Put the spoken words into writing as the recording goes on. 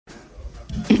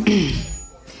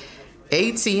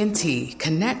AT&T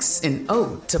connects an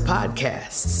ode to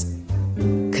podcasts.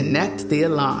 Connect the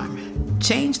alarm.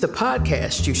 Change the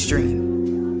podcast you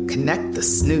stream. Connect the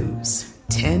snooze.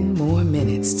 10 more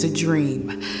minutes to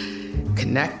dream.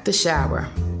 Connect the shower.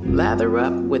 Lather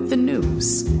up with the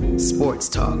news. Sports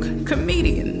talk,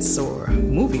 comedians, or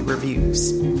movie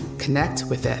reviews. Connect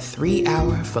with that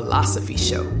 3-hour philosophy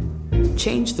show.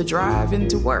 Change the drive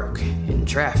into work in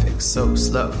traffic so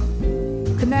slow.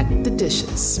 Connect the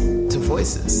dishes to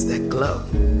voices that glow.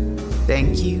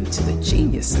 Thank you to the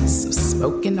geniuses of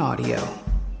spoken audio.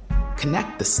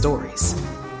 Connect the stories.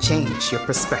 Change your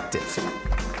perspective.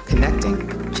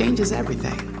 Connecting changes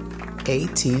everything.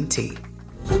 AT&T.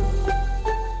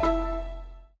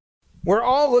 We're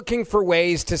all looking for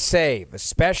ways to save,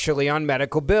 especially on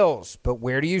medical bills. But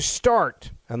where do you start?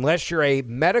 Unless you're a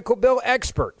medical bill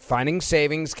expert, finding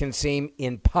savings can seem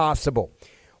impossible.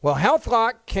 Well,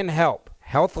 HealthLock can help.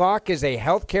 HealthLock is a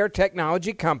healthcare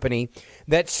technology company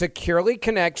that securely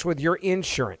connects with your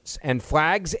insurance and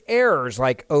flags errors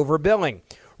like overbilling,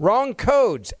 wrong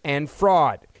codes, and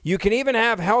fraud. You can even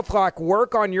have HealthLock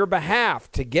work on your behalf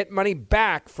to get money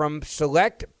back from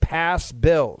select past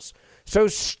bills. So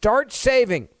start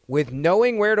saving with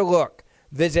knowing where to look.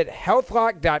 Visit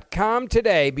healthlock.com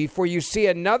today before you see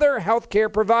another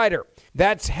healthcare provider.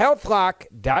 That's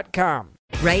healthlock.com.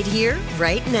 Right here,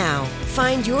 right now.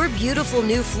 Find your beautiful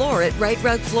new floor at Rite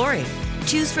Rug Flooring.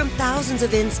 Choose from thousands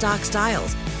of in-stock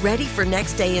styles, ready for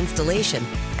next day installation,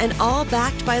 and all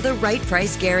backed by the right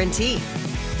price guarantee.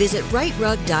 Visit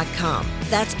riterug.com.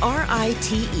 That's RITERUG.com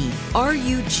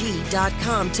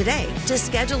today to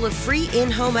schedule a free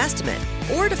in-home estimate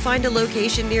or to find a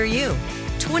location near you.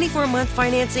 24-month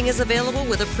financing is available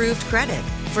with approved credit.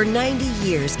 For 90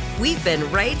 years, we've been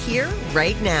right here,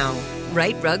 right now.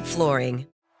 Rite Rug Flooring.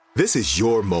 This is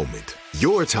your moment,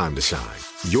 your time to shine,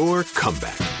 your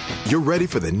comeback. You're ready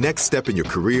for the next step in your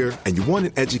career, and you want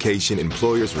an education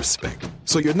employers respect.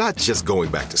 So you're not just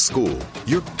going back to school,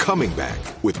 you're coming back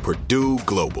with Purdue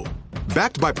Global.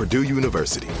 Backed by Purdue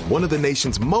University, one of the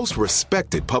nation's most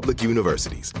respected public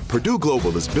universities, Purdue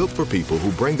Global is built for people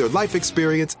who bring their life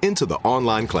experience into the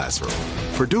online classroom.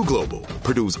 Purdue Global,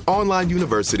 Purdue's online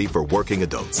university for working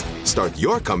adults. Start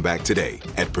your comeback today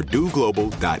at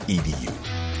purdueglobal.edu.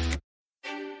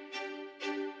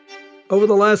 Over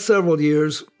the last several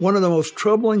years, one of the most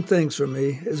troubling things for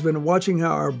me has been watching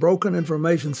how our broken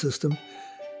information system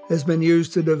has been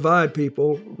used to divide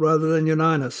people rather than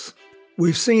unite us.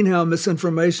 We've seen how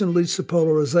misinformation leads to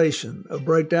polarization, a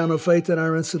breakdown of faith in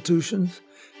our institutions,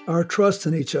 our trust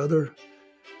in each other,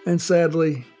 and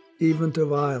sadly, even to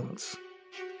violence.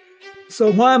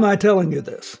 So why am I telling you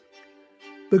this?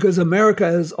 Because America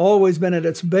has always been at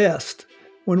its best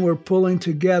when we're pulling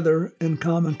together in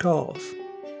common cause.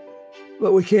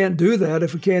 But we can't do that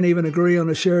if we can't even agree on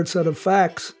a shared set of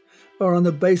facts or on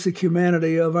the basic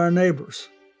humanity of our neighbors.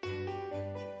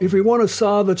 If we want to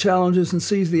solve the challenges and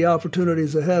seize the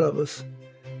opportunities ahead of us,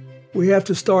 we have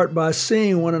to start by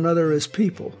seeing one another as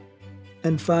people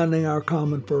and finding our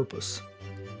common purpose.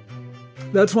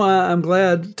 That's why I'm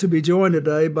glad to be joined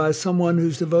today by someone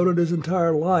who's devoted his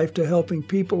entire life to helping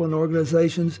people and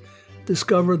organizations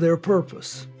discover their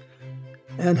purpose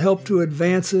and help to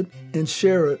advance it and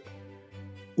share it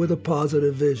with a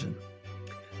positive vision.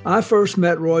 I first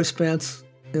met Roy Spence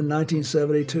in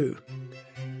 1972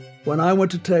 when I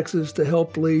went to Texas to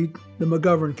help lead the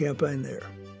McGovern campaign there.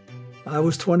 I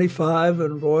was 25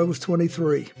 and Roy was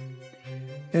 23,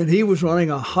 and he was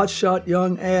running a hotshot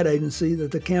young ad agency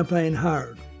that the campaign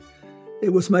hired. It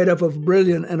was made up of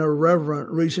brilliant and irreverent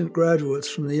recent graduates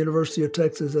from the University of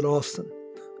Texas at Austin.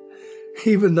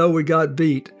 Even though we got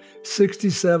beat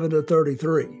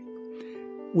 67-33,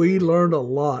 we learned a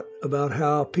lot about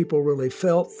how people really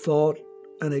felt, thought,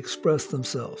 and expressed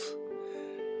themselves.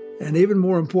 And even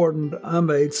more important, I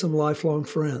made some lifelong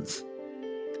friends,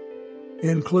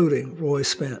 including Roy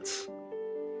Spence.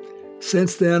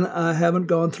 Since then, I haven't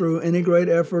gone through any great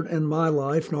effort in my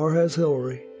life, nor has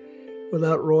Hillary,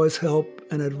 without Roy's help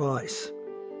and advice.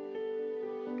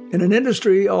 In an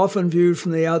industry often viewed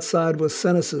from the outside with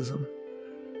cynicism,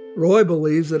 Roy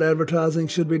believes that advertising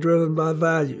should be driven by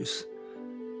values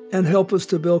and help us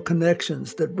to build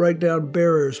connections that break down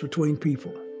barriers between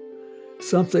people,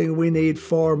 something we need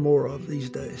far more of these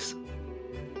days.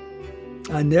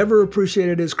 I never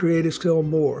appreciated his creative skill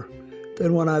more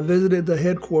than when I visited the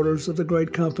headquarters of the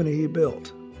great company he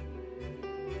built.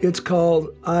 It's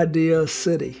called Idea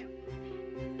City.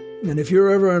 And if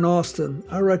you're ever in Austin,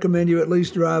 I recommend you at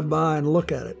least drive by and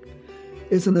look at it.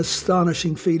 It's an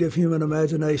astonishing feat of human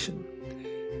imagination.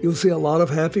 You'll see a lot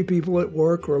of happy people at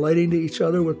work relating to each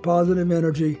other with positive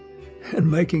energy and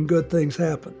making good things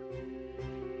happen.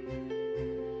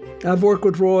 I've worked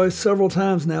with Roy several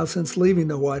times now since leaving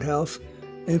the White House,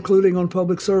 including on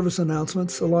public service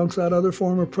announcements alongside other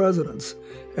former presidents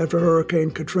after Hurricane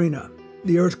Katrina,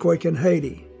 the earthquake in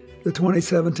Haiti, the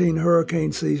 2017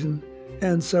 hurricane season,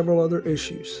 and several other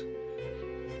issues.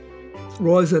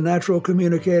 Roy's a natural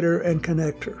communicator and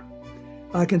connector.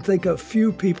 I can think of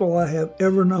few people I have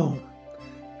ever known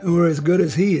who are as good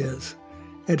as he is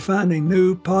at finding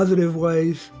new, positive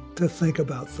ways to think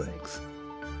about things.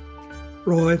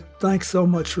 Roy, thanks so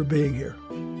much for being here.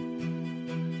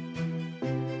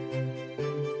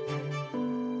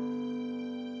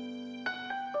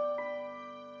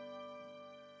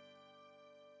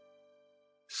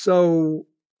 So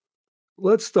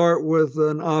let's start with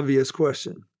an obvious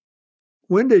question.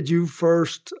 When did you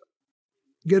first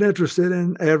get interested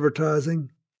in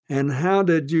advertising, and how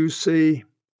did you see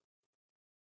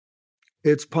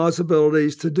its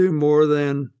possibilities to do more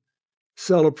than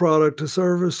sell a product, a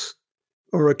service,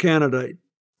 or a candidate?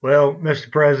 Well,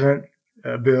 Mr. President,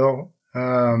 Bill,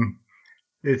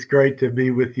 it's great to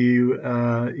be with you,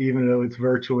 even though it's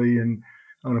virtually and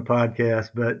on a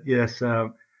podcast. But yes,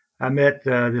 I met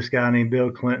this guy named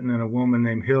Bill Clinton and a woman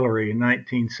named Hillary in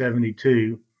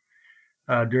 1972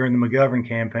 during the McGovern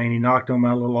campaign. He knocked on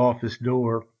my little office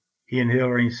door, he and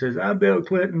Hillary, and he says, "I'm Bill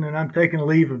Clinton, and I'm taking a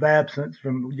leave of absence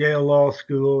from Yale Law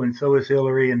School, and so is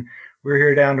Hillary, and we're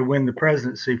here down to win the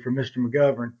presidency for Mr.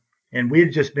 McGovern." And we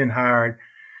had just been hired.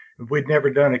 We'd never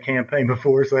done a campaign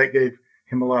before, so that gave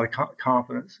him a lot of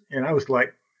confidence. And I was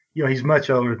like, he's much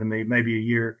older than me, maybe a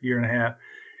year and a half.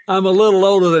 I'm a little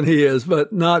older than he is,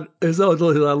 but not as old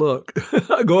as I look.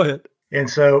 Go ahead. And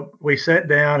so we sat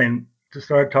down and to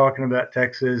start talking about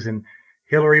Texas. And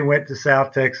Hillary went to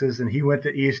South Texas, and he went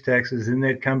to East Texas. And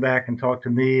they'd come back and talk to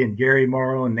me and Gary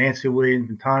Morrow and Nancy Williams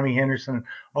and Tommy Henderson, and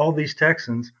all these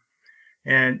Texans.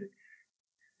 And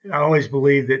I always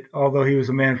believed that although he was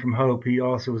a man from Hope, he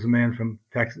also was a man from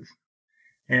Texas.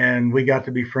 And we got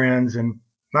to be friends. And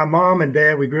my mom and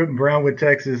dad, we grew up in Brownwood,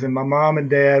 Texas, and my mom and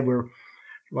dad were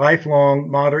lifelong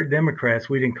moderate Democrats.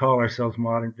 We didn't call ourselves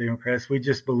moderate Democrats. We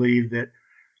just believed that,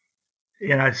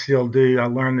 and I still do, I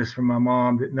learned this from my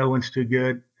mom, that no one's too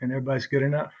good and everybody's good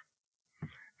enough.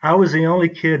 I was the only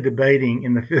kid debating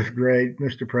in the 5th grade,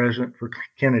 Mr. President, for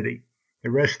Kennedy.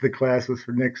 The rest of the class was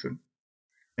for Nixon.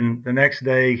 And the next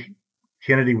day,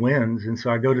 Kennedy wins. And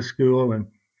so I go to school and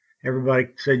everybody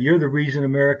said, "You're the reason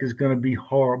America is going to be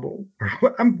horrible."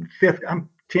 I'm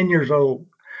 10 years old.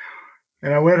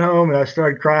 And I went home and I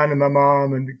started crying to my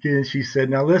mom. And again, she said,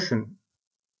 "Now listen,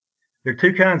 there are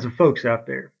two kinds of folks out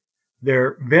there.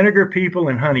 They're vinegar people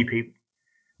and honey people.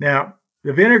 Now,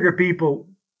 the vinegar people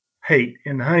hate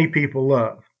and the honey people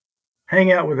love.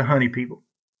 Hang out with the honey people.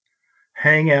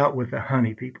 Hang out with the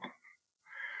honey people."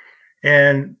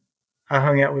 And I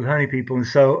hung out with honey people. And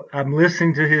so I'm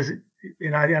listening to his,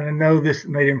 and I know this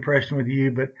made an impression with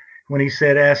you, but when he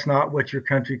said, "Ask not what your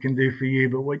country can do for you,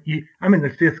 but what you," I'm in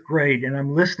the 5th grade and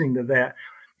I'm listening to that.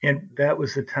 And that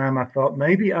was the time I thought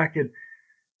maybe I could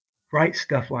write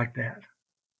stuff like that.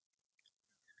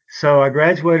 So I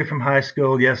graduated from high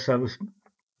school. Yes, I was,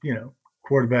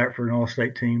 quarterback for an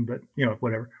all-state team, but,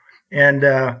 whatever. And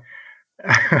I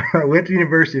went to the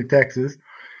University of Texas.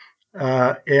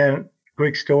 And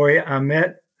quick story, I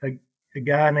met a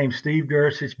guy named Steve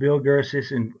Gersich, Bill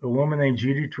Gersich, and a woman named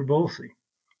Judy Trabulsi.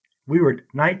 We were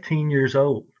 19 years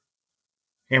old.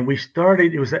 And we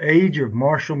started, it was the age of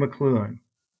Marshall McLuhan.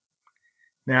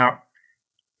 Now,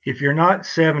 if you're not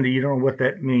 70, you don't know what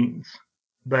that means.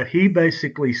 But he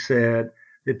basically said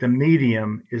that the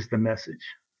medium is the message.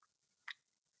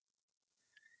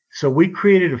 So we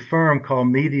created a firm called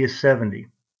Media 70.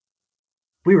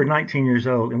 We were 19 years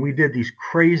old, and we did these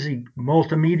crazy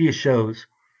multimedia shows,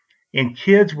 and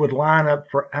kids would line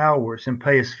up for hours and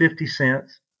pay us 50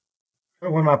 cents.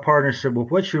 One of my partners said, "Well,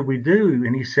 what should we do?"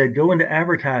 And he said, "Go into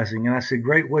advertising." And I said,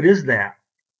 "Great, what is that?"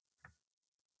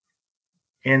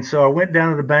 And so I went down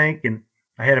to the bank, and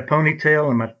I had a ponytail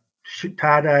and my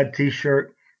tie-dyed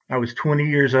T-shirt. I was 20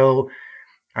 years old.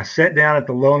 I sat down at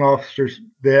the loan officer's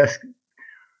desk.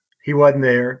 He wasn't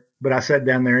there, but I sat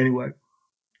down there anyway.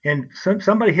 And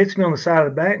somebody hits me on the side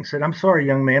of the back and said, "I'm sorry,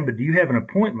 young man, but do you have an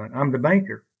appointment? I'm the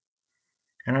banker."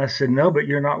 And I said, "No, but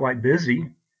you're not like busy."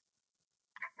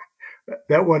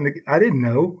 That wasn't, I didn't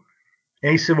know.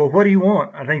 And he said, "Well, what do you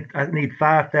want?" "I think I need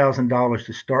 $5,000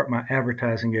 to start my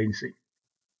advertising agency."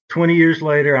 20 years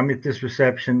later, I'm at this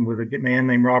reception with a man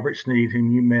named Robert Sneed,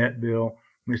 whom you met, Bill,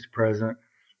 Mr. President.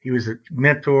 He was a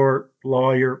mentor,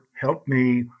 lawyer, helped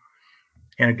me.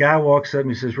 And a guy walks up and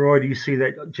he says, "Roy, do you see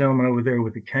that gentleman over there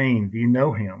with the cane? Do you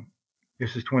know him?"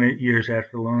 This is 20 years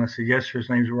after the loan. I said, yes, sir, his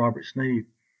name's Robert Sneed.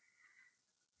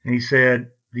 And he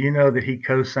said, do you know that he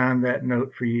co-signed that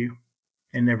note for you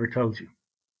and never told you?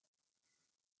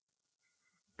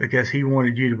 Because he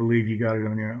wanted you to believe you got it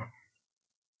on your own.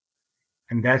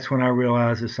 And that's when I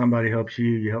realized if somebody helps you,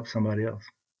 you help somebody else.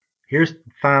 Here's the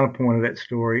final point of that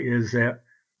story is that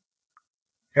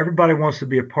everybody wants to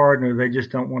be a partner. They just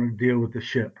don't want to deal with the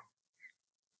ship,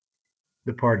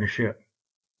 the partnership.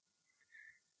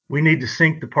 We need to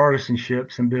sink the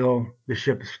partisanships and build the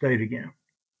ship of state again.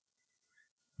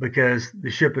 Because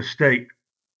the ship of state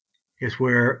is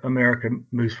where America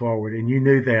moves forward. And you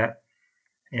knew that.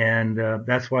 And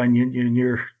that's why in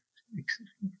your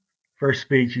first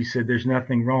speech, you said there's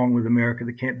nothing wrong with America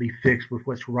that can't be fixed with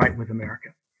what's right with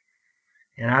America.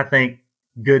 And I think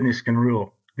goodness can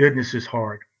rule. Goodness is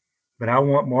hard. But I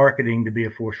want marketing to be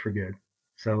a force for good.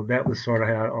 So that was sort of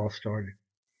how it all started.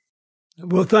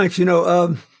 Well, thanks.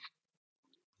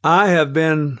 I have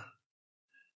been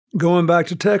going back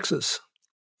to Texas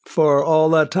for all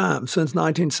that time, since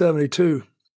 1972,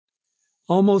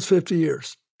 almost 50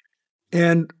 years.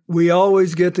 And we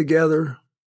always get together,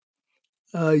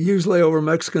 usually over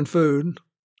Mexican food,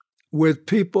 with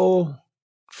people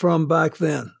from back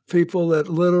then, people that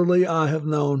literally I have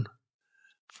known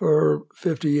for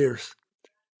 50 years.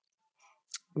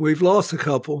 We've lost a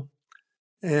couple,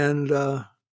 and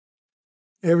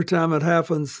every time it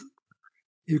happens,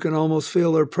 you can almost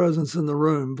feel their presence in the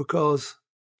room because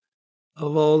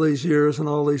of all these years and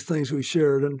all these things we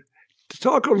shared. And to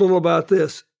talk a little about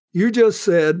this, you just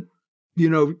said,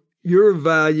 your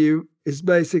value is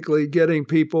basically getting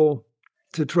people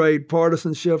to trade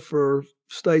partisanship for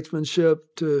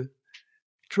statesmanship, to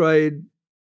trade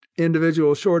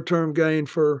individual short-term gain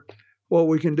for what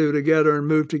we can do together and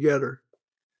move together.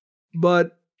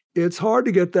 But it's hard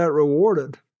to get that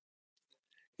rewarded.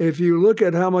 If you look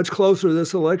at how much closer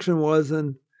this election was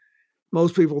than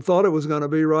most people thought it was going to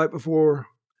be right before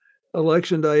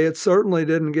Election Day, it certainly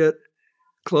didn't get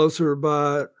closer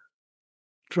by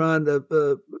trying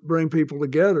to bring people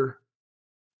together.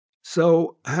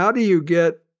 So how do you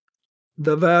get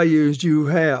the values you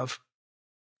have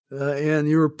in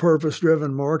your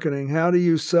purpose-driven marketing? How do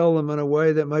you sell them in a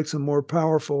way that makes them more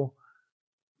powerful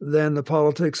than the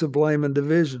politics of blame and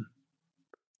division?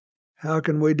 How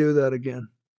can we do that again?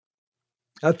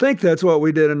 I think that's what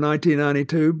we did in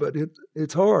 1992, but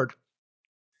it's hard.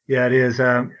 Yeah, it is.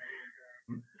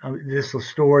 This little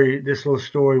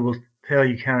story will tell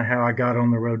you kind of how I got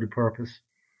on the road to purpose.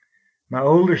 My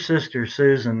older sister,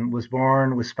 Susan, was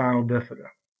born with spinal bifida.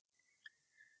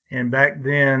 And back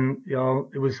then,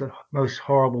 it was the most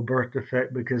horrible birth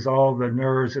defect because all the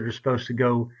nerves that are supposed to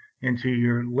go into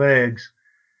your legs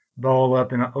ball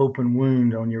up in an open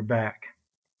wound on your back.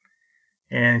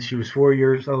 And she was 4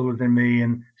 years older than me,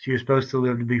 and she was supposed to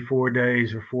live to be 4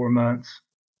 days or 4 months,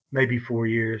 maybe 4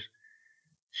 years.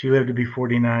 She lived to be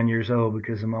 49 years old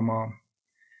because of my mom.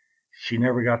 She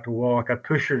never got to walk. I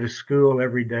pushed her to school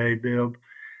every day, Bill.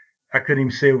 I couldn't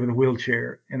even sit with a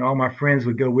wheelchair, and all my friends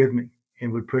would go with me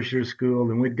and would push her to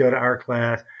school, and we'd go to our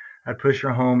class. I'd push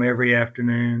her home every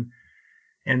afternoon.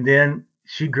 And then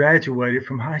she graduated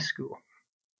from high school.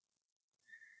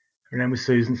 Her name was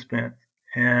Susan Spence.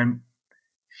 And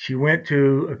she went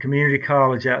to a community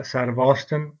college outside of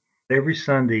Austin. Every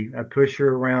Sunday, I'd push her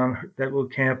around that little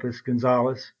campus,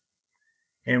 Gonzales,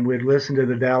 and we'd listen to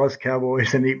the Dallas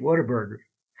Cowboys and eat Whataburger.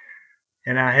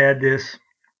 And I had this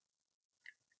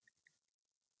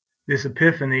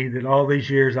epiphany that all these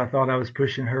years I thought I was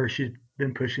pushing her, she'd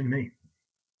been pushing me.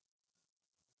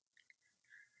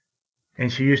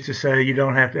 And she used to say, you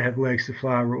don't have to have legs to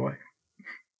fly, Roy.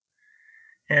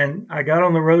 And I got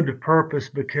on the road to purpose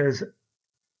because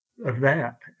of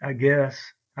that, I guess.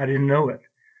 I didn't know it.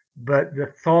 But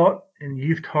the thought, and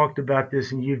you've talked about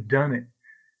this and you've done it,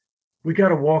 we got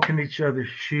to walk in each other's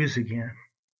shoes again.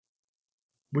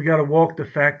 We got to walk the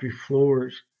factory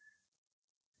floors.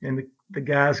 And the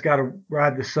guys got to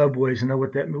ride the subways and know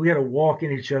what that means. We got to walk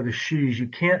in each other's shoes. You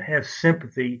can't have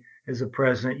sympathy as a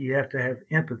president. You have to have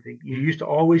empathy. You used to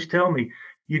always tell me,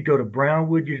 you'd go to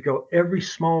Brownwood, you'd go every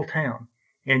small town,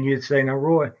 and you'd say, now,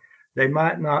 Roy, they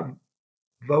might not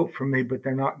vote for me, but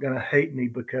they're not going to hate me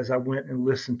because I went and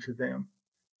listened to them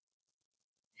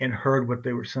and heard what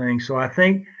they were saying. So I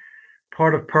think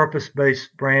part of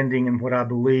purpose-based branding and what I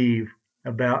believe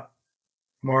about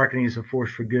marketing as a force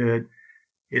for good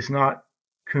is not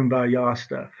kumbaya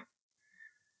stuff.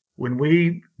 When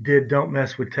we did Don't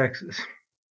Mess with Texas.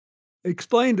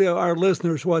 Explain to our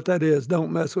listeners what that is,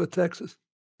 Don't Mess with Texas.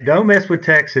 Don't Mess with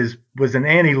Texas was an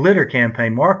anti-litter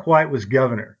campaign. Mark White was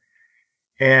governor.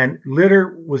 And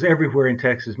litter was everywhere in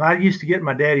Texas. I used to get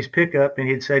my daddy's pickup, and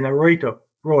he'd say, "Now, Roy,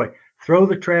 throw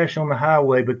the trash on the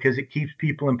highway because it keeps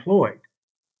people employed."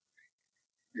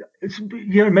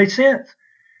 It made sense.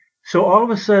 So all of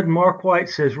a sudden, Mark White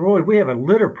says, "Roy, we have a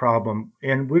litter problem,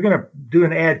 and we're going to do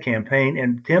an ad campaign."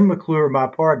 And Tim McClure, my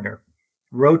partner,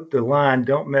 wrote the line,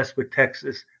 "Don't mess with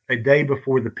Texas," a day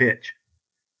before the pitch.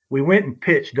 We went and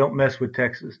pitched "Don't mess with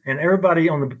Texas." And everybody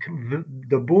on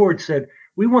the board said,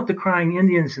 "We want the crying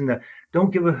Indians and the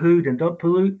don't give a hoot and don't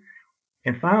pollute."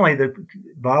 And finally,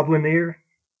 Bob Lanier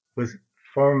was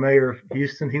former mayor of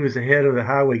Houston. He was the head of the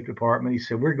highway department. He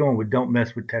said, "We're going with Don't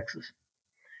Mess with Texas."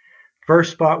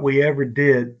 First spot we ever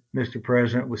did, Mr.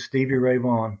 President, was Stevie Ray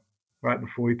Vaughan right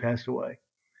before he passed away.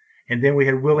 And then we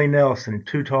had Willie Nelson and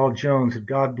Too Tall Jones and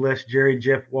God Bless Jerry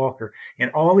Jeff Walker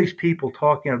and all these people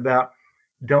talking about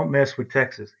don't mess with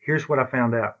Texas. Here's what I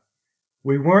found out.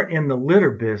 We weren't in the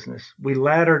litter business. We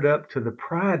laddered up to the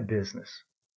pride business.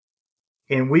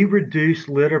 And we reduced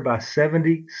litter by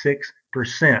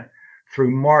 76%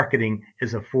 through marketing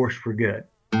as a force for good.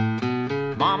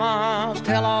 Mamas,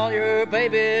 tell all your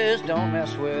babies, don't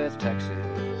mess with Texas.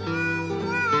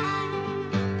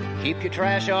 Keep your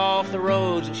trash off the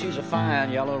roads, and she's a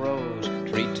fine yellow rose.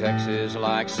 Treat Texas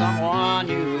like someone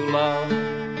you love.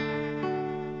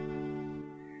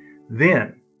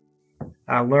 Then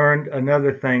I learned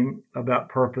another thing about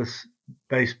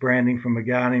purpose-based branding from a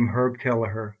guy named Herb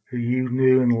Kelleher, who you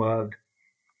knew and loved.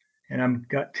 And I've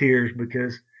got tears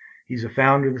because he's a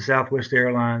founder of the Southwest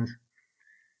Airlines.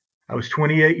 I was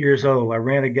 28 years old. I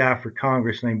ran a guy for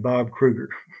Congress named Bob Kruger.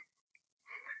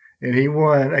 And he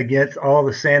won against all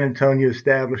the San Antonio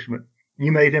establishment.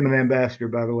 You made him an ambassador,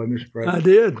 by the way, Mr. President. I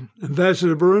did.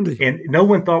 Ambassador to Burundi. And no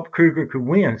one thought Kruger could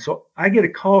win. So I get a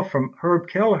call from Herb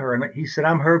Kelleher, and he said,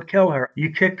 "I'm Herb Kelleher.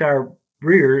 You kicked our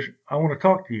rears. I want to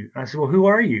talk to you." And I said, "Well, who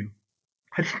are you?"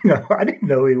 I didn't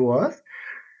know who he was.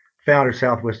 Founder of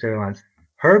Southwest Airlines.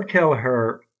 Herb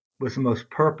Kelleher was the most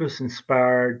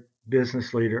purpose-inspired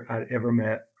business leader I'd ever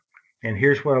met. And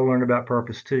here's what I learned about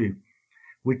purpose too.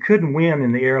 We couldn't win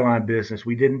in the airline business.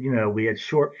 We didn't, we had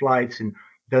short flights and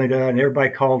everybody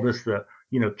called us the,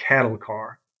 cattle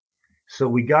car. So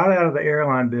we got out of the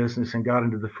airline business and got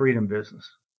into the freedom business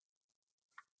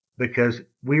because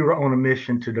we were on a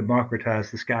mission to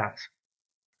democratize the skies.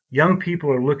 Young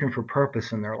people are looking for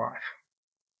purpose in their life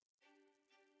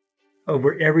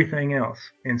over everything else.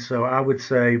 And so I would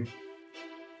say,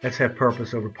 let's have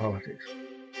purpose over politics.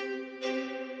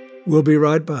 We'll be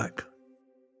right back.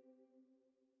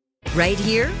 Right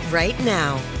here, right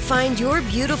now. Find your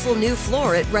beautiful new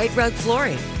floor at Right Rug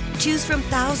Flooring. Choose from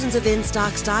thousands of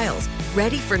in-stock styles,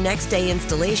 ready for next day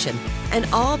installation, and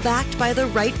all backed by the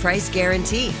right price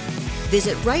guarantee.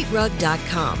 Visit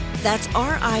rightrug.com. That's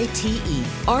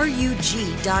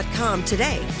RITERUG.com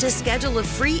today to schedule a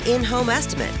free in-home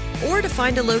estimate or to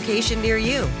find a location near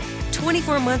you.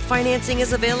 24-month financing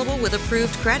is available with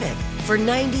approved credit. For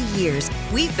 90 years,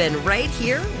 we've been right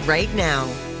here, right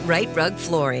now. Right Rug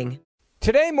Flooring.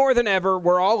 Today, more than ever,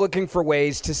 we're all looking for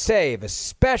ways to save,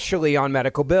 especially on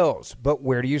medical bills. But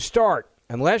where do you start?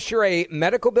 Unless you're a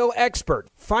medical bill expert,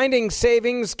 finding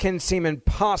savings can seem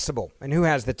impossible. And who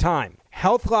has the time?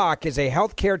 HealthLock is a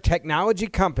healthcare technology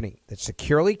company that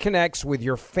securely connects with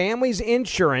your family's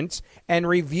insurance and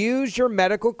reviews your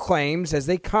medical claims as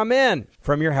they come in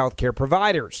from your healthcare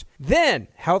providers. Then,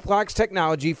 HealthLock's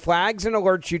technology flags and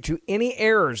alerts you to any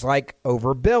errors like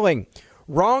overbilling,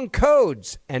 wrong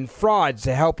codes, and frauds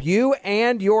to help you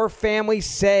and your family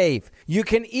save. You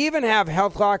can even have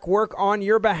HealthLock work on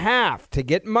your behalf to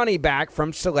get money back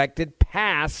from selected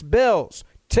past bills.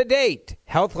 To date,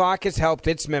 HealthLock has helped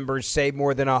its members save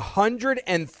more than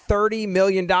 $130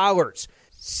 million.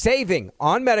 Saving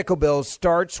on medical bills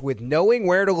starts with knowing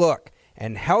where to look,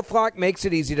 and HealthLock makes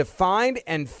it easy to find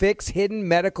and fix hidden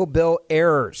medical bill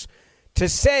errors. To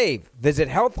save, visit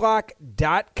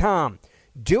healthlock.com.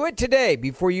 Do it today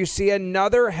before you see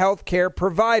another healthcare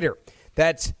provider.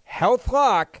 That's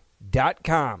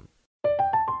healthlock.com.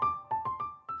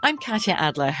 I'm Katya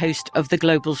Adler, host of The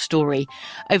Global Story.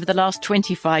 Over the last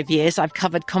 25 years, I've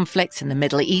covered conflicts in the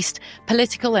Middle East,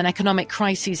 political and economic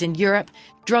crises in Europe,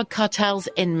 drug cartels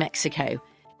in Mexico.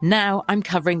 Now I'm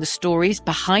covering the stories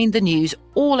behind the news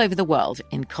all over the world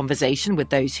in conversation with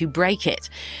those who break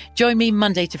it. Join me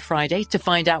Monday to Friday to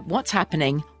find out what's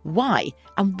happening, why,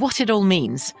 and what it all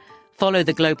means. Follow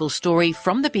The Global Story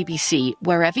from the BBC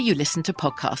wherever you listen to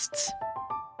podcasts.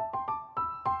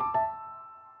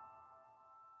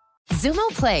 Xumo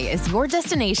Play is your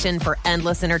destination for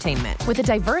endless entertainment. With a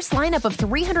diverse lineup of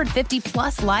 350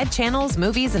 plus live channels,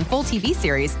 movies, and full TV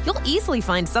series, you'll easily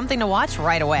find something to watch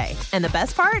right away. And the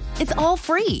best part? It's all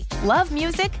free. Love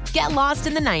music? Get lost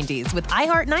in the 90s with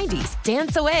iHeart 90s,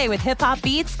 dance away with hip-hop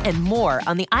beats, and more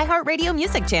on the iHeartRadio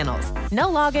music channels. No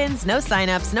logins, no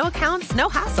signups, no accounts, no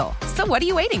hassle. So what are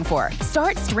you waiting for?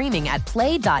 Start streaming at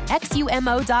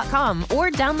play.xumo.com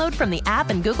or download from the app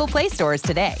and Google Play stores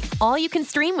today. All you can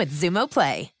stream with Xumo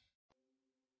Play.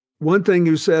 One thing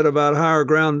you said about higher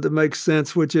ground that makes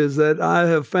sense, which is that I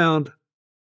have found,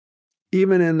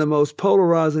 even in the most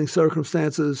polarizing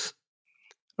circumstances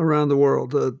around the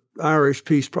world, the Irish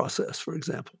peace process, for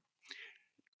example,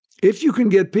 if you can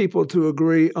get people to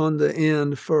agree on the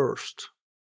end first,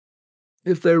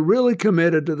 if they're really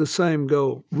committed to the same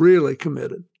goal, really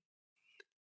committed,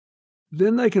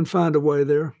 then they can find a way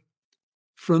there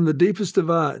from the deepest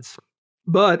divides.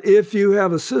 But if you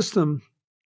have a system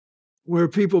where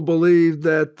people believe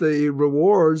that the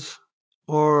rewards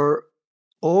are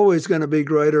always going to be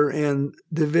greater in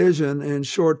division and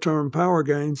short-term power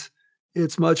gains,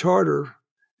 it's much harder,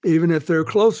 even if they're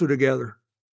closer together.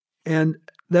 And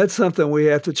that's something we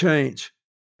have to change.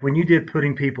 When you did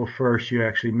putting people first, you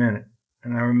actually meant it.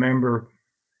 And I remember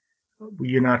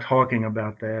you and I talking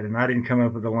about that, and I didn't come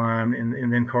up with the line,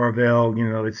 and then Carvel,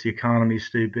 it's the economy,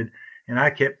 stupid. And I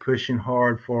kept pushing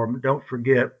hard for him. Don't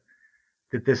forget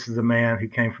that this is a man who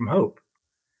came from hope,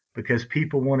 because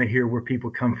people want to hear where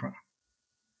people come from.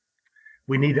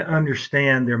 We need to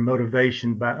understand their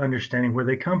motivation by understanding where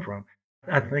they come from.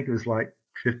 I think it was like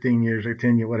 15 years or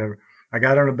 10 years, whatever. I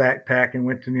got on a backpack and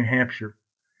went to New Hampshire.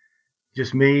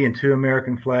 Just me and 2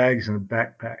 American flags and a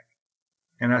backpack.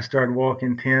 And I started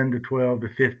walking 10 to 12 to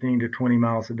 15 to 20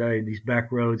 miles a day, these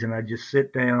back roads, and I just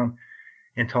sit down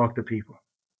and talk to people.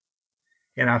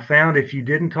 And I found if you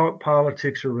didn't talk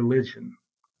politics or religion,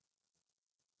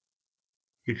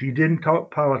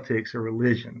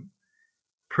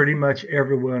 pretty much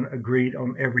everyone agreed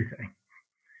on everything.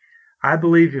 I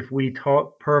believe if we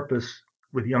talk purpose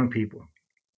with young people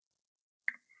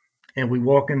and we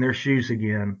walk in their shoes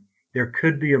again, there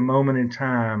could be a moment in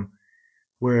time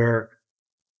where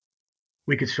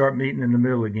we could start meeting in the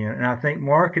middle again. And I think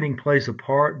marketing plays a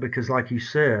part because, like you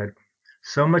said,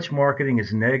 so much marketing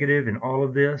is negative in all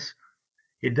of this.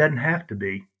 It doesn't have to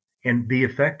be and be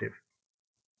effective.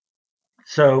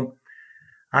 So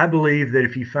I believe that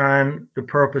if you find the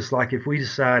purpose, like if we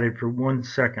decided for 1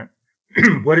 second,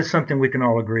 what is something we can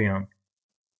all agree on?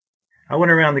 I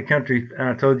went around the country, and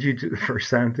I told you the first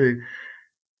time too,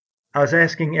 I was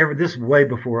asking this way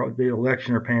before the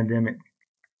election or pandemic,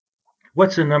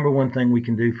 what's the number one thing we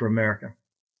can do for America?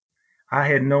 I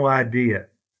had no idea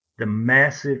the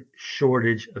massive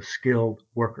shortage of skilled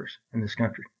workers in this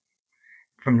country,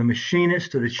 from the machinists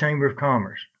to the Chamber of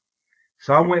Commerce.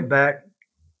 So I went back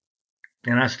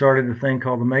and I started a thing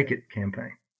called the Make It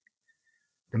campaign.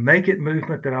 The Make It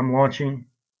movement that I'm launching,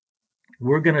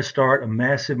 we're going to start a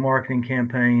massive marketing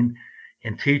campaign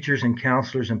in teachers and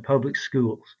counselors in public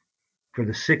schools for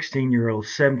the 16-year-olds,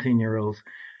 17-year-olds.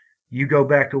 You go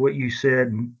back to what you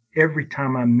said every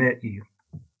time I met you.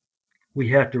 We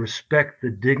have to respect the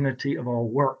dignity of our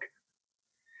work.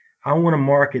 I want to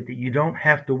market that you don't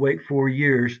have to wait 4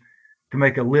 years to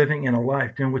make a living and a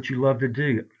life doing what you love to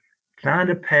do. Find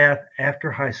a path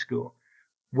after high school.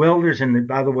 Welders, and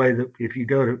by the way, if you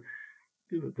go to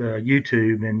the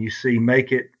YouTube and you see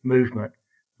Make It movement,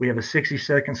 we have a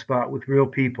 60-second spot with real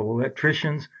people,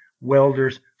 electricians,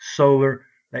 welders, solar.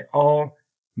 They all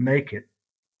make it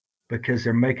because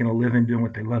they're making a living doing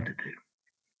what they love to do,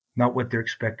 not what they're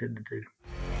expected to do.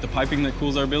 The piping that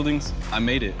cools our buildings, I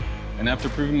made it. And after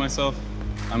proving myself,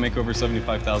 I make over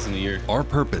 $75,000 a year. Our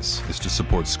purpose is to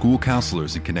support school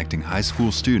counselors in connecting high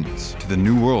school students to the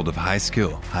new world of high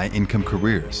skill, high income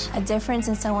careers. A difference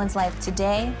in someone's life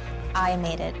today, I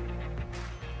made it.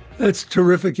 That's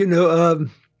terrific.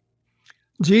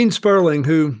 Gene Sperling,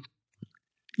 who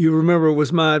you remember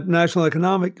was my national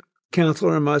economic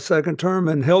counselor in my second term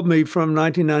and helped me from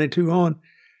 1992 on,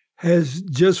 has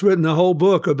just written a whole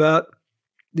book about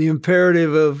the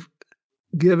imperative of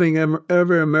giving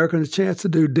every American a chance to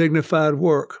do dignified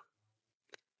work.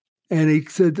 And he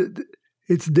said that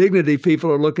it's dignity people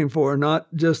are looking for,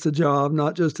 not just a job,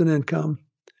 not just an income,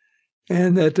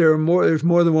 and that there's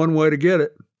more than one way to get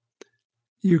it.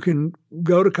 You can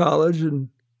go to college and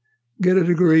get a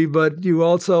degree, but you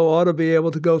also ought to be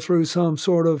able to go through some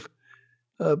sort of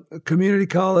community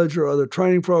college or other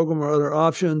training program or other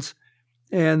options.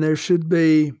 And there should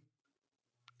be,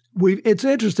 it's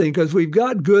interesting because we've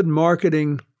got good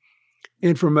marketing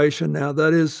information now.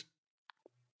 That is,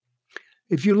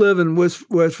 if you live in West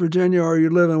Virginia or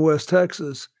you live in West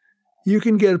Texas, you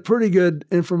can get pretty good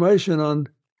information on,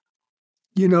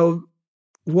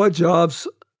 what jobs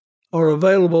are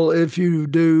available if you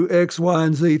do X, Y,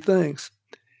 and Z things.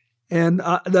 And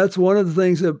that's one of the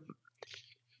things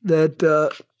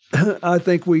that I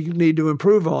think we need to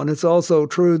improve on. It's also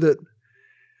true that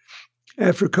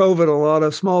after COVID, a lot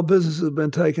of small businesses have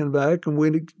been taken back, and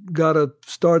we got to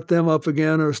start them up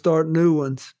again or start new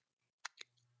ones.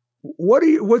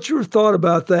 What's your thought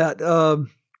about that?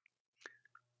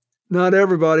 Not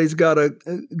everybody's got a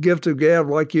gift of gab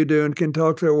like you do and can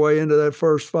talk their way into that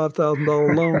first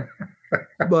 $5,000 loan.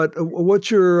 But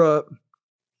what's your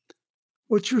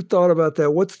thought about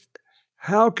that?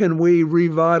 How can we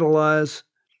revitalize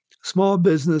small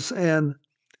business, and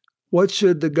what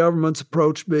should the government's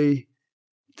approach be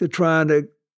to trying to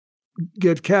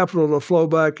get capital to flow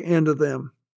back into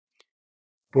them?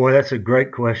 Boy, that's a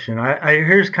great question.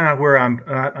 Here's kind of where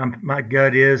my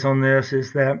gut is on this,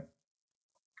 is that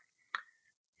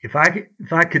if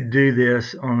I could do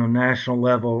this on a national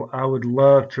level, I would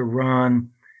love to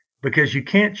run, because you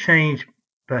can't change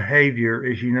behavior,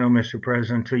 as you know, Mr.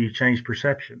 President, until you change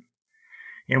perception.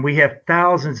 And we have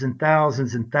thousands and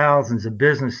thousands and thousands of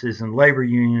businesses and labor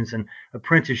unions and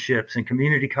apprenticeships and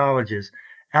community colleges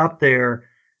out there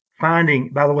finding.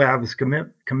 By the way, I was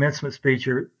commencement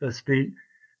speaker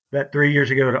that 3 years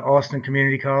ago to Austin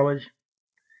Community College.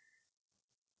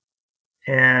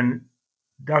 And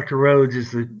Dr. Rhodes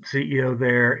is the CEO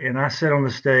there. And I sat on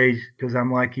the stage because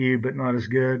I'm like you, but not as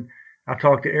good. I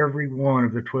talked to every one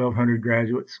of the 1,200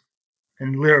 graduates.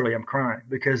 And literally I'm crying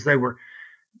because they weren't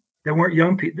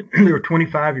young people. They were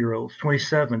 25-year-olds,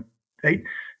 27,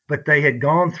 but they had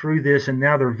gone through this, and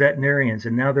now they're veterinarians,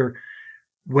 and now they're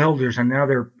welders, and now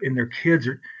their kids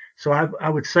are. So I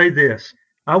would say this: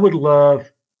 I would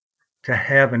love to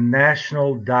have a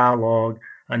national dialogue,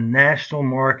 a national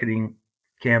marketing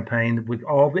campaign with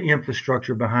all the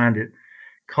infrastructure behind it,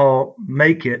 called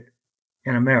 "Make It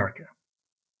in America."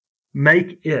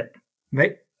 Make it.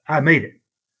 I made it.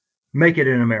 Make it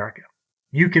in America.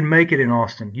 You can make it in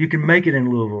Austin. You can make it in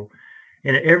Louisville.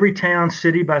 In every town,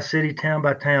 city by city, town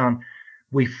by town,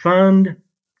 we fund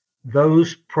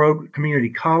those community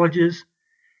colleges.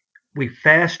 We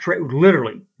fast track,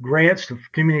 literally, grants to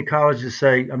community colleges.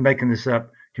 Say, I'm making this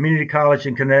up, community college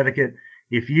in Connecticut,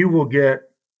 if you will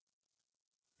get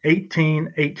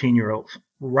 18-year-olds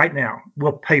right now,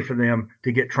 we'll pay for them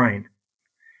to get trained.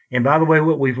 And by the way,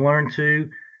 what we've learned too,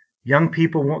 young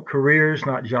people want careers,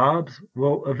 not jobs.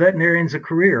 Well, a veterinarian's a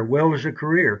career, welder's a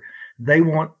career. They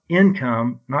want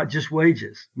income, not just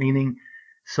wages. Meaning,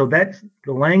 so that's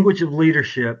the language of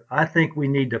leadership. I think we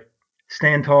need to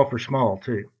stand tall for small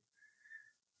too.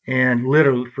 And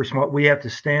literally for small, we have to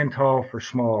stand tall for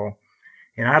small.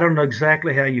 And I don't know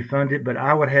exactly how you fund it, but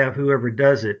I would have whoever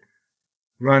does it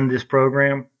run this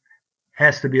program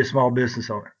has to be a small business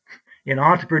owner. In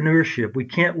entrepreneurship, we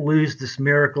can't lose this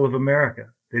miracle of America,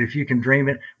 that if you can dream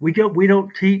it, we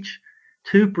don't teach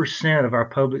 2% of our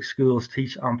public schools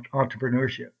teach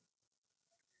entrepreneurship.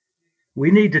 We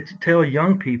need to tell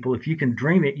young people, if you can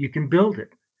dream it, you can build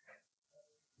it.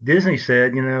 Disney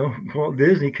said, Walt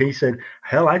Disney, he said,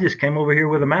 hell, I just came over here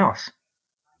with a mouse.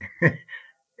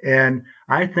 And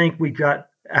I think we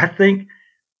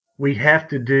have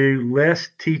to do less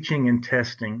teaching and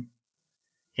testing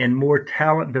and more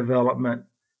talent development,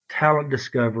 talent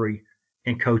discovery,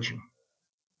 and coaching.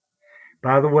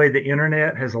 By the way, the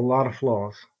internet has a lot of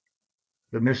flaws.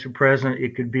 But Mr. President,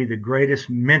 it could be the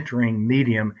greatest mentoring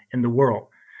medium in the world.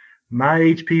 My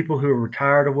age people who are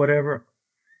retired or whatever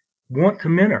want to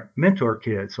mentor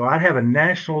kids. So I'd have a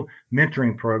national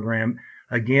mentoring program,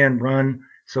 again, run.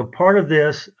 So part of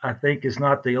this, I think, is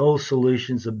not the old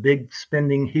solutions of big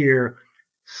spending here,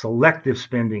 selective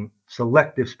spending.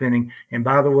 And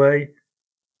by the way,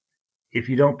 if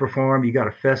you don't perform, you got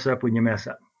to fess up when you mess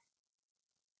up.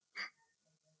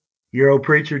 Your old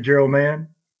preacher, Gerald Mann,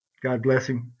 God bless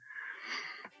him.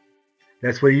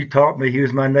 That's what he taught me. He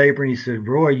was my neighbor, and he said,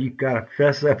 Roy, you got to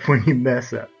fess up when you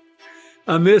mess up.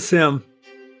 I miss him.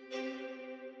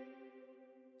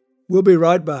 We'll be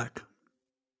right back.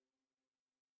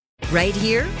 Right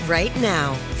here, right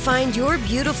now. Find your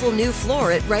beautiful new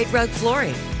floor at Right Rug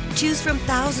Flooring. Choose from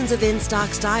thousands of in-stock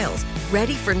styles,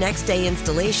 ready for next day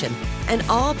installation, and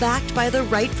all backed by the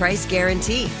right price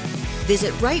guarantee.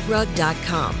 Visit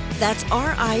rightrug.com. That's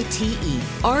RITERUG.com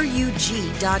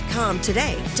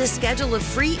today to schedule a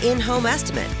free in-home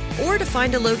estimate or to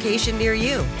find a location near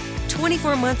you.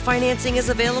 24-month financing is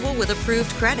available with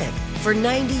approved credit. For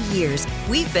 90 years,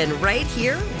 we've been right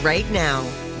here, right now.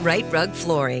 Right Rug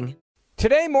Flooring.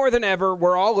 Today, more than ever,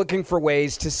 we're all looking for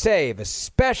ways to save,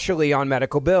 especially on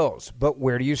medical bills. But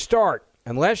where do you start?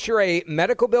 Unless you're a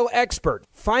medical bill expert,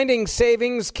 finding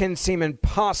savings can seem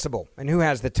impossible. And who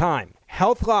has the time?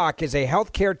 HealthLock is a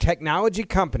healthcare technology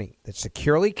company that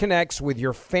securely connects with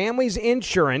your family's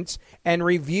insurance and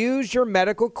reviews your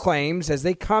medical claims as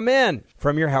they come in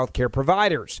from your healthcare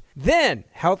providers. Then,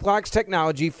 HealthLock's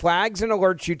technology flags and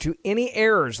alerts you to any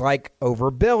errors like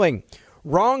overbilling,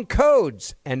 wrong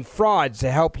codes, and frauds to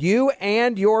help you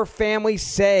and your family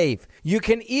save. You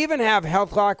can even have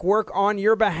HealthLock work on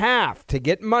your behalf to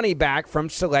get money back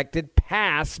from selected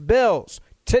past bills.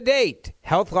 To date,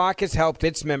 HealthLock has helped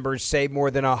its members save more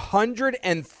than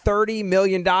 $130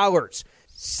 million.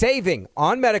 Saving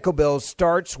on medical bills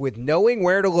starts with knowing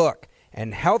where to look,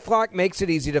 and HealthLock makes it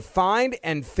easy to find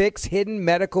and fix hidden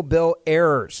medical bill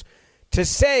errors. To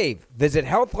save, visit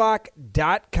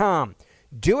healthlock.com.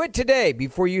 Do it today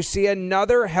before you see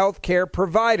another healthcare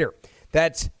provider.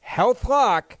 That's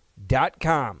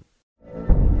healthlock.com.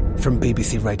 From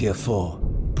BBC Radio 4,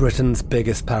 Britain's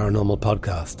biggest paranormal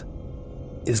podcast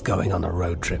is going on a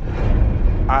road trip.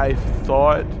 I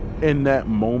thought in that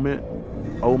moment,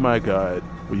 oh my God,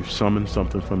 we've summoned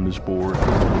something from this board.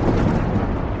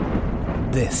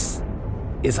 This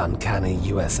is Uncanny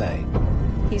USA.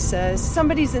 He says,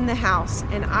 somebody's in the house,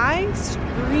 and I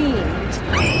screamed.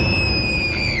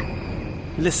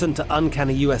 Listen to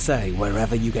Uncanny USA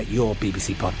wherever you get your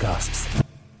BBC podcasts,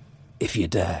 if you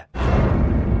dare.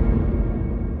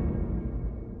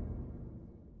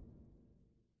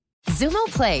 Xumo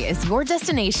Play is your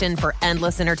destination for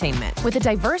endless entertainment. With a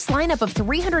diverse lineup of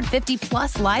 350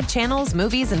 plus live channels,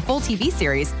 movies, and full TV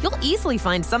series, you'll easily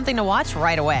find something to watch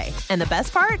right away. And the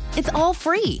best part? It's all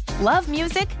free. Love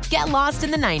music? Get lost in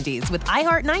the 90s with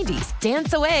iHeart 90s,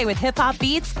 dance away with hip-hop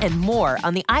beats, and more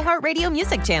on the iHeartRadio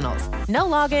music channels. No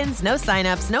logins, no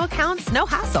signups, no accounts, no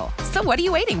hassle. So what are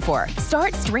you waiting for?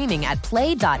 Start streaming at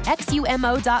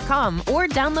play.xumo.com or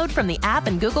download from the app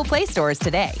and Google Play stores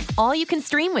today. All you can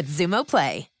stream with Xumo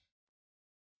Play.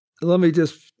 Let me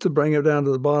just, to bring it down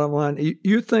to the bottom line,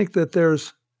 you think that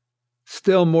there's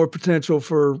still more potential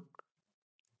for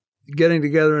getting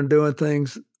together and doing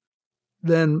things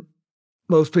than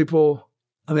most people.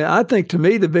 I mean, I think to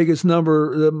me the biggest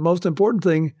number, the most important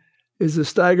thing is the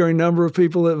staggering number of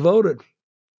people that voted.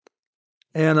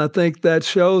 And I think that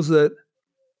shows that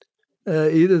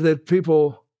either that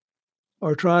people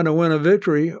are trying to win a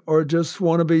victory or just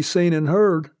want to be seen and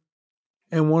heard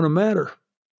and want to matter.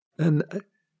 And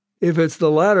if it's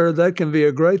the latter, that can be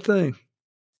a great thing.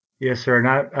 Yes, sir. And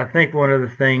I think one of the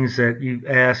things that you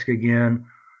ask again,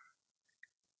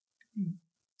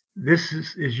 this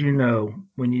is, as you know,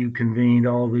 when you convened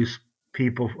all these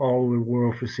people all over the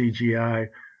world for CGI,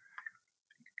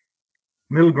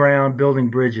 middle ground, building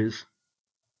bridges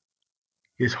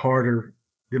is harder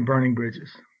than burning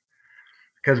bridges.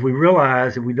 Because we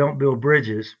realize if we don't build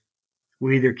bridges,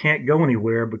 we either can't go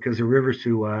anywhere because the river's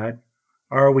too wide,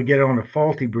 or we get on a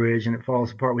faulty bridge and it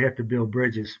falls apart. We have to build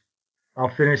bridges. I'll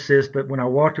finish this, but when I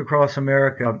walked across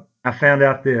America, I found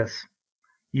out this.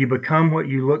 You become what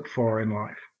you look for in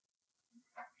life.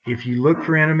 If you look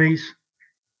for enemies,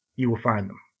 you will find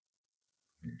them.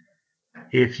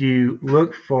 If you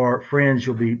look for friends,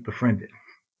 you'll be befriended.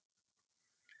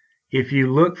 If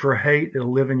you look for hate,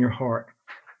 it'll live in your heart.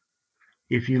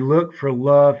 If you look for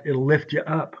love, it'll lift you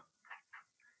up.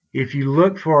 If you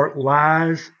look for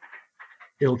lies,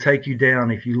 it'll take you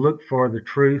down. If you look for the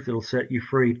truth, it'll set you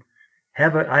free. I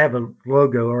have a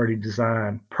logo already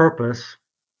designed. Purpose,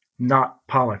 not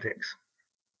politics.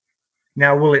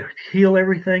 Now, will it heal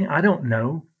everything? I don't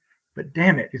know. But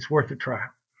damn it, it's worth a try.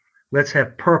 Let's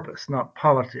have purpose, not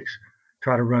politics,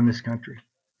 try to run this country.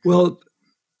 Well,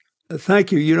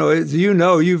 thank you. You know, as you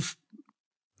know, you've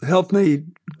helped me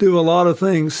do a lot of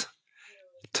things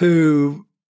to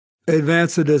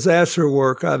advance the disaster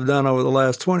work I've done over the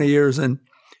last 20 years. And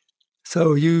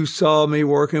so you saw me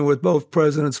working with both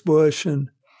Presidents Bush and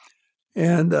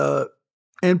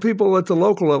people at the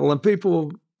local level and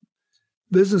people,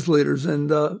 business leaders.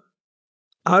 And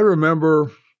I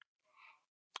remember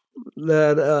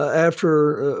that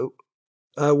after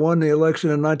I won the election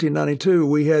in 1992,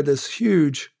 we had this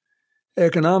huge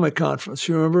economic conference.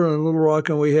 You remember in Little Rock,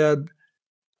 and we had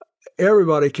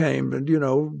everybody came, and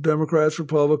Democrats,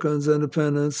 Republicans,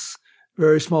 independents,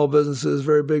 very small businesses,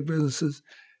 very big businesses,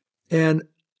 and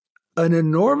an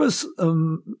enormous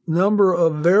number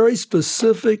of very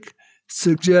specific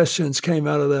suggestions came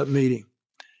out of that meeting.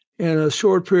 In a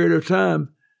short period of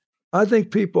time, I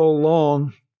think people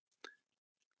long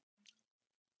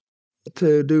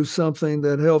to do something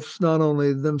that helps not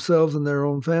only themselves and their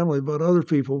own family, but other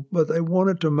people, but they want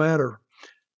it to matter.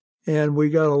 And we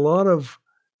got a lot of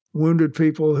wounded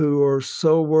people who are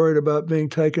so worried about being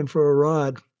taken for a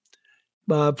ride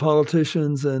by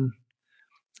politicians and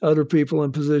other people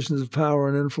in positions of power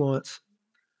and influence.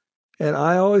 And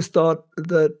I always thought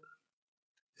that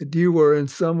you were in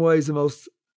some ways the most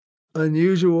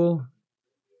unusual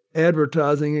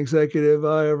advertising executive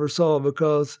I ever saw,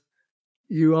 because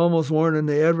you almost weren't in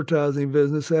the advertising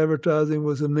business. Advertising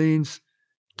was a means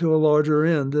to a larger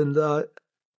end. And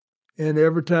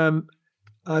every time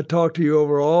I talk to you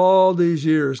over all these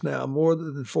years now, more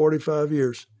than 45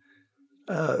 years,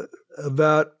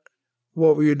 about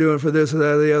what were you doing for this or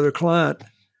that or the other client,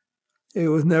 it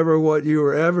was never what you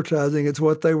were advertising. It's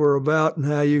what they were about and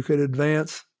how you could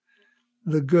advance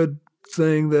the good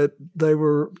thing that they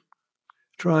were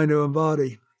trying to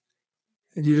embody.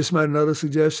 And you just made another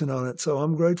suggestion on it. So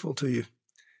I'm grateful to you.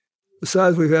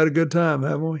 Besides, we've had a good time,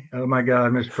 haven't we? Oh, my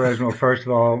God, Mr. President. First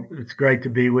of all, it's great to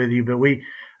be with you. But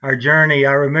our journey,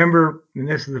 I remember, and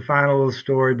this is the final little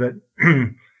story, but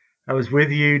I was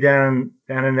with you down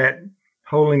in that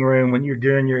polling room when you're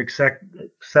doing your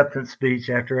acceptance speech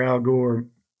after Al Gore.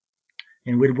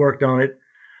 And we'd worked on it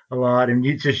a lot, and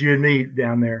just you and me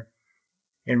down there.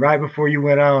 And right before you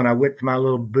went on, I went to my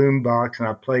little boom box and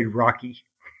I played Rocky.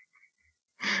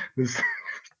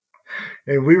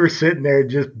 And we were sitting there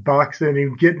just boxing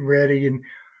and getting ready.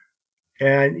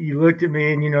 And you looked at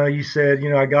me and, you said,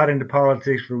 I got into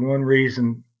politics for one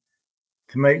reason,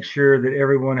 to make sure that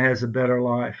everyone has a better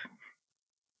life.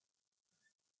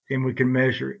 And we can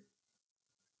measure it.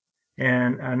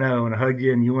 And I know, and I hugged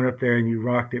you and you went up there and you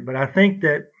rocked it. But I think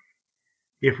that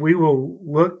if we will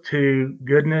look to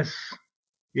goodness,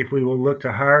 if we will look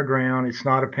to higher ground, it's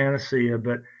not a panacea,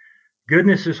 but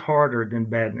goodness is harder than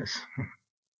badness.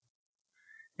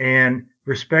 And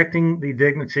respecting the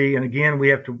dignity, and again, we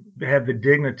have to have the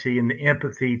dignity and the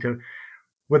empathy to,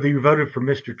 whether you voted for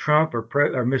Mr. Trump or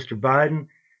Mr. Biden,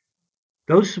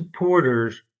 those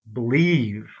supporters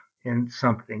believe in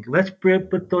something. Let's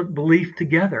put the belief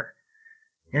together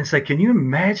and say, can you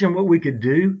imagine what we could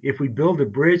do if we build a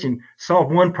bridge and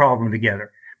solve one problem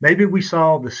together? Maybe we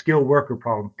solve the skilled worker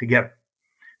problem together.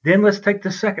 Then let's take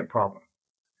the second problem.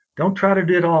 Don't try to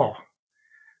do it all,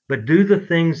 but do the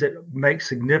things that make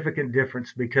significant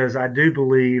difference, because I do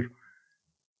believe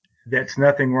that's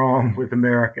nothing wrong with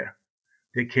America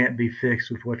that can't be fixed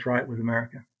with what's right with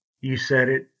America. You said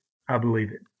it. I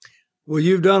believe it. Well,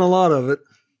 you've done a lot of it,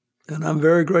 and I'm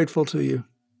very grateful to you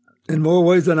in more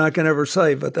ways than I can ever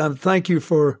say, but thank you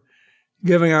for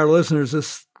giving our listeners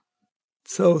this.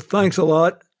 So thanks a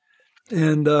lot.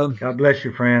 And God bless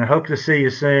you, friend. I hope to see you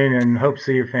soon and hope to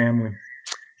see your family.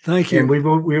 Thank you. And we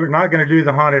were not going to do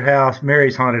the haunted house,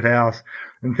 Mary's haunted house,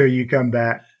 until you come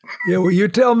back. Yeah, well, you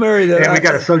tell Mary that we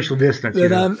got a social distance.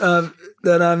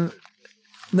 That I'm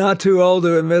not too old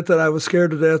to admit that I was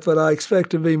scared to death, but I expect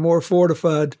to be more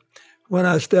fortified when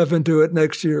I step into it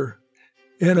next year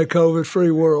in a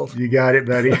COVID-free world. You got it,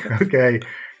 buddy. Okay.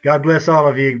 God bless all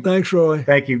of you. Thanks, Roy.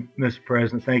 Thank you, Mr.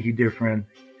 President. Thank you, dear friend.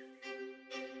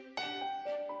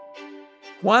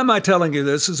 Why Am I Telling You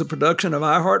This is a production of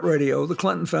iHeartRadio, the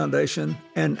Clinton Foundation,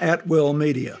 and At Will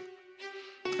Media.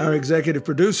 Our executive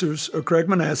producers are Craig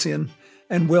Manassian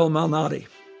and Will Malnati.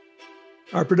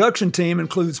 Our production team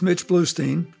includes Mitch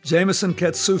Bluestein, Jameson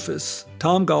Katsufis,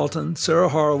 Tom Galton, Sarah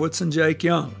Horowitz, and Jake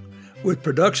Young, with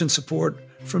production support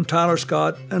from Tyler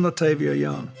Scott and Latavia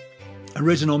Young.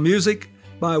 Original music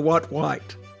by Watt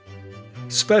White.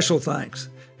 Special thanks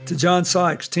to John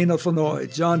Sykes, Tina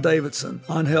Flanoy, John Davidson,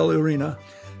 Angel Urena,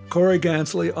 Corey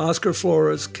Gansley, Oscar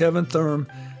Flores, Kevin Thurm,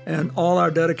 and all our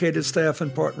dedicated staff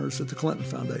and partners at the Clinton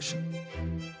Foundation.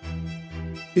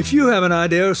 If you have an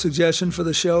idea or suggestion for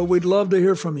the show, we'd love to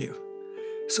hear from you.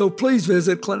 So please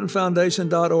visit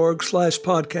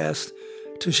clintonfoundation.org/podcast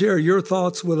to share your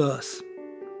thoughts with us.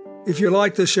 If you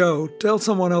like the show, tell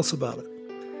someone else about it.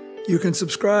 You can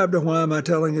subscribe to Why Am I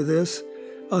Telling You This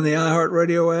on the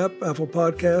iHeartRadio app, Apple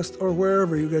Podcast, or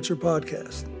wherever you get your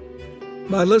podcast.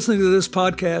 By listening to this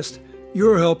podcast,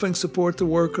 you're helping support the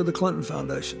work of the Clinton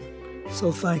Foundation. So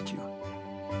thank you.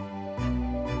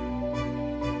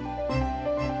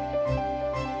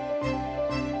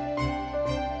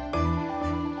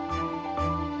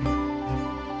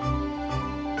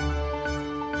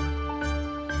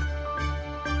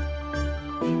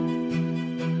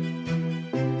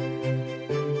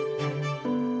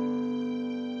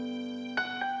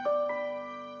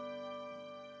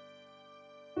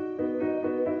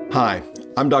 Hi,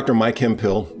 I'm Dr. Mike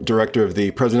Hemphill, Director of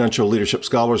the Presidential Leadership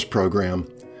Scholars Program,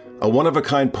 a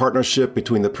one-of-a-kind partnership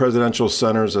between the Presidential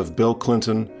Centers of Bill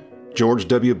Clinton, George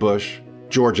W. Bush,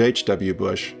 George H.W.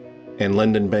 Bush, and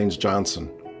Lyndon Baines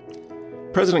Johnson.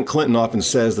 President Clinton often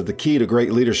says that the key to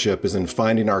great leadership is in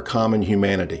finding our common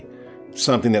humanity,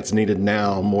 something that's needed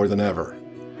now more than ever.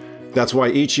 That's why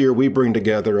each year we bring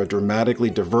together a dramatically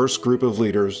diverse group of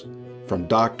leaders, from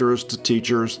doctors to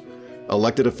teachers,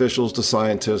 elected officials to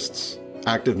scientists,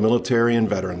 active military and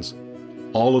veterans,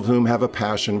 all of whom have a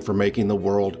passion for making the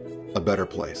world a better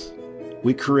place.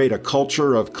 We create a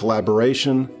culture of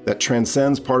collaboration that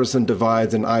transcends partisan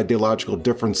divides and ideological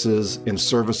differences in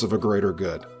service of a greater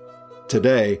good.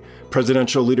 Today,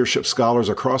 presidential leadership scholars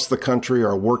across the country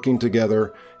are working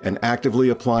together and actively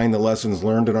applying the lessons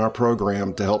learned in our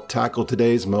program to help tackle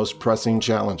today's most pressing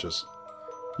challenges.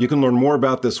 You can learn more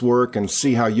about this work and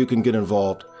see how you can get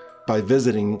involved by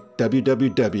visiting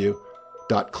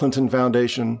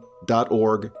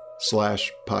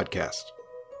www.clintonfoundation.org/podcast.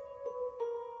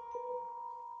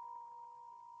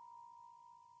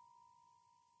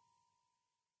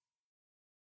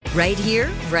 Right here,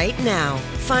 right now.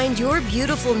 Find your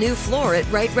beautiful new floor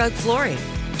at Right Rug Flooring.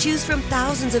 Choose from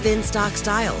thousands of in-stock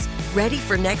styles, ready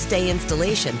for next day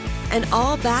installation, and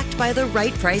all backed by the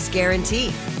right price guarantee.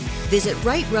 Visit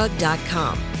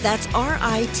rightrug.com. That's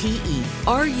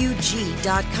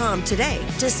RITERUG.com today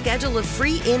to schedule a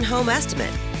free in-home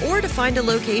estimate or to find a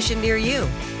location near you.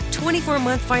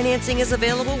 24-month financing is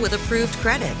available with approved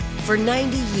credit. For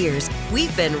 90 years,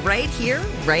 we've been right here,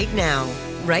 right now.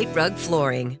 Right Rug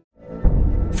Flooring.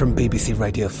 From BBC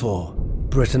Radio 4,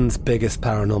 Britain's biggest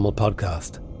paranormal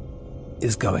podcast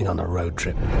is going on a road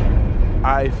trip.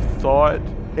 I thought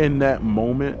in that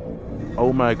moment,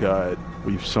 oh my God,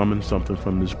 we've summoned something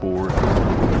from this board.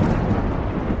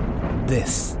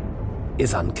 This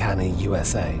is Uncanny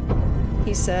USA.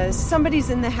 He says, somebody's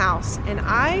in the house, and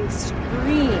I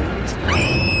screamed.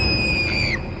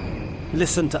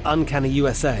 Listen to Uncanny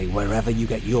USA wherever you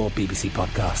get your BBC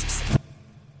podcasts,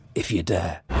 if you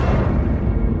dare.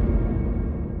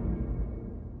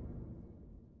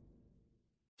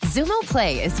 Xumo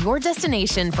Play is your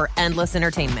destination for endless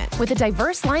entertainment. With a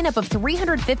diverse lineup of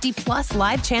 350-plus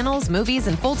live channels, movies,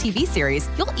 and full TV series,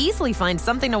 you'll easily find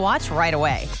something to watch right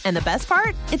away. And the best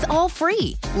part? It's all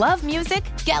free. Love music?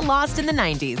 Get lost in the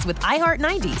 90s with iHeart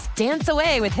 90s, dance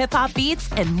away with hip-hop beats,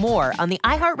 and more on the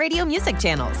iHeartRadio music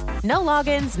channels. No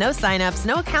logins, no signups,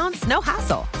 no accounts, no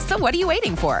hassle. So what are you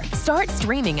waiting for? Start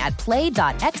streaming at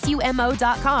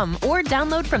play.xumo.com or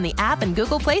download from the app and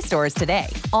Google Play stores today.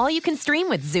 All you can stream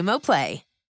with Xumo Play.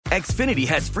 Xfinity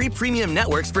has free premium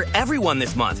networks for everyone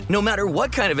this month, no matter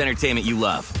what kind of entertainment you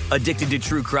love. Addicted to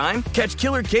true crime? Catch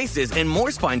killer cases and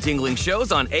more spine-tingling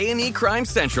shows on A&E Crime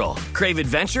Central. Crave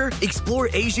adventure? Explore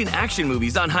Asian action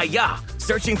movies on Hi-Ya.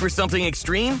 Searching for something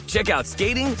extreme? Check out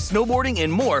skating, snowboarding,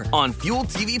 and more on Fuel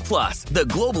TV Plus, the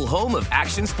global home of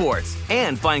action sports.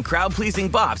 And find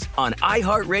crowd-pleasing bops on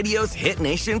iHeartRadio's Hit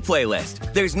Nation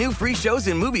playlist. There's new free shows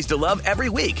and movies to love every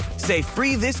week. Say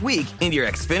free this week in your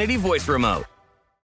Xfinity voice remote.